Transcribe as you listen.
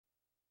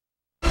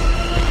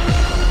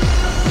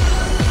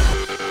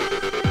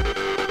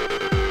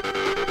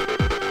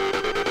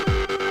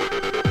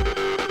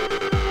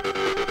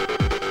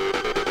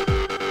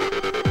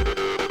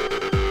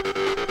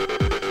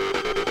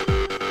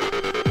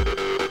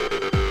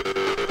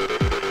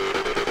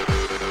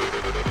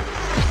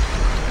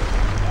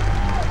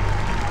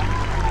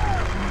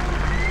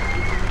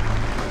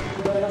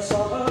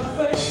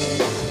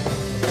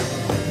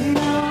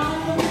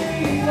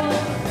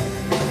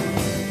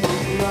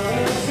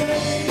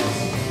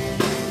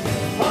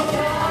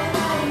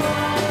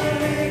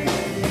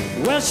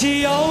'cause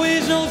she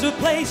always knows her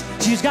place.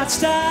 She's got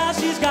style,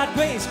 she's got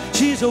grace,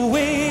 she's a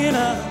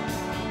winner.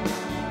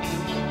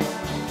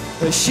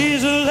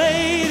 She's a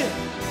lady,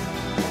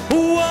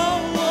 whoa,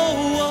 whoa,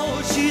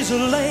 whoa, she's a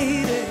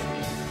lady.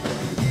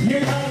 You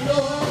gotta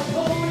know I'm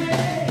pony,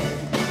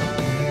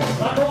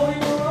 I'm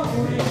going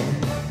around,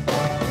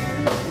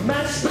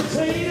 mashed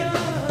potato,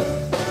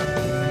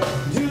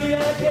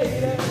 Julia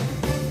Gator.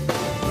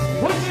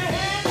 Put your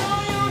hands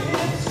on your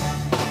hips,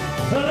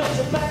 let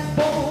your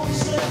backbone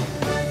slip.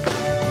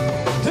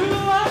 Do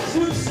what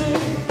you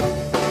see,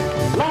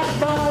 like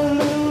my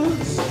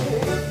Lucy.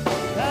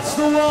 That's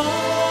the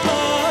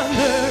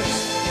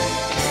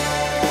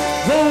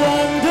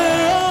wonder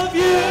of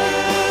you.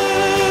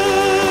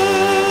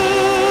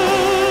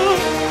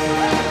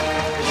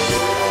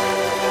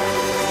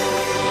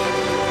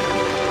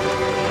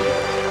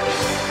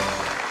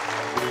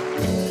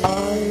 I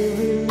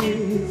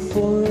believe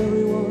for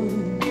everyone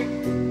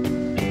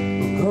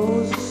who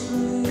goes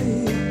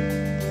astray,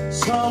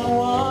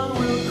 someone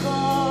will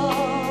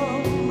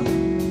come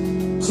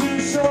to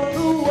show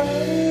the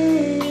way.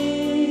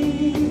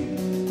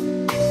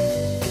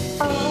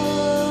 I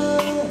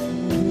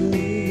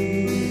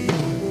believe,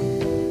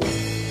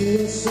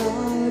 yes I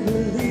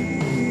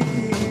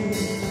believe.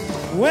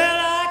 Well,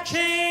 I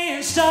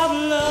can't stop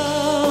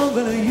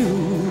loving you.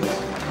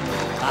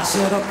 I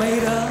said I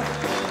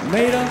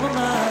made up my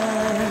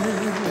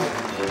mind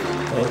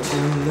to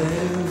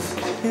live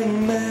in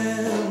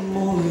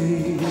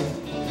memory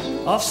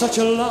of such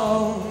a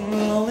long,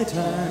 lonely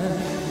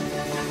time.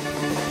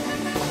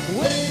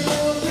 When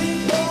you'll be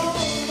gone,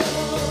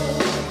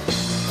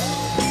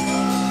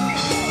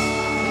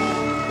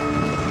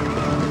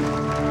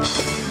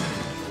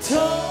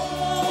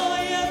 toi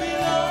be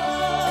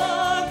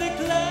loved,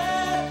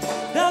 declare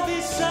there'll be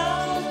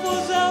sound for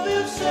some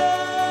you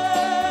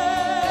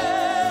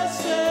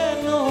said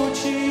no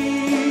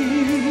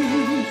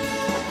cheat.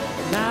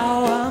 Now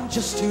I'm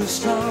just too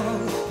strong,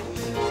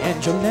 and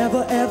you'll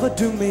never ever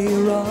do me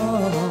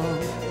wrong.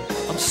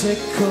 I'm sick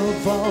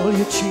of all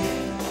your cheat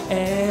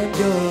and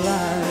your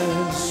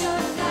lies,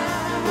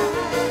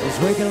 those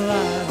waking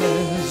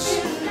lies.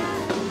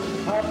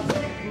 I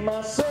pick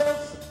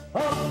myself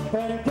up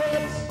and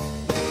get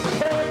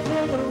back to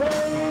the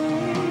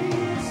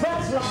race.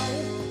 That's life.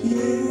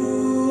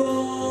 You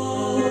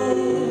are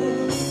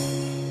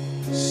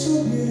so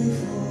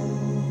beautiful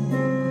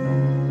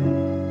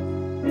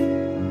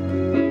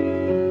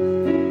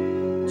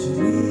to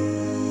me.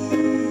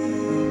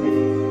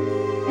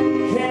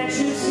 Can't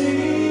you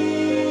see?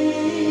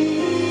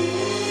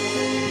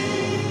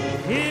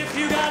 If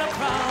you got a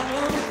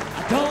problem,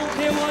 I don't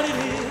care what it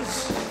is.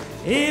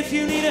 If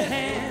you need a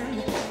hand,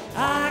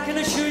 I can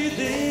assure you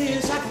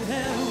this, I can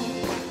help.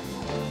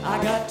 I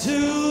got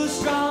two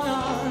strong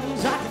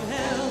arms, I can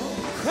help.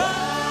 Crying,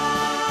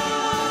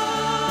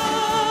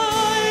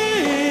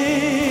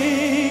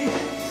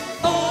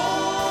 oh,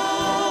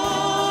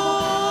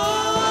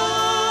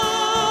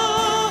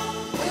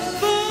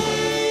 for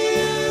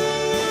you.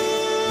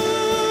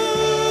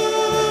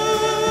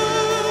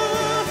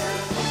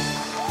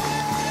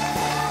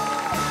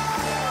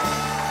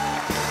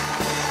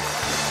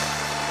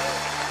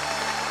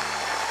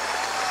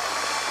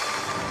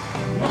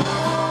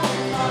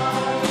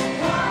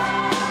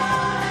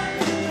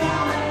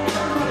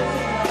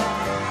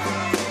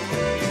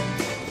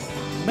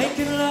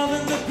 Making love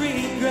in the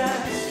green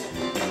grass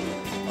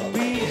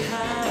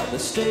behind the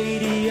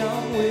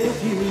stadium with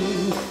you.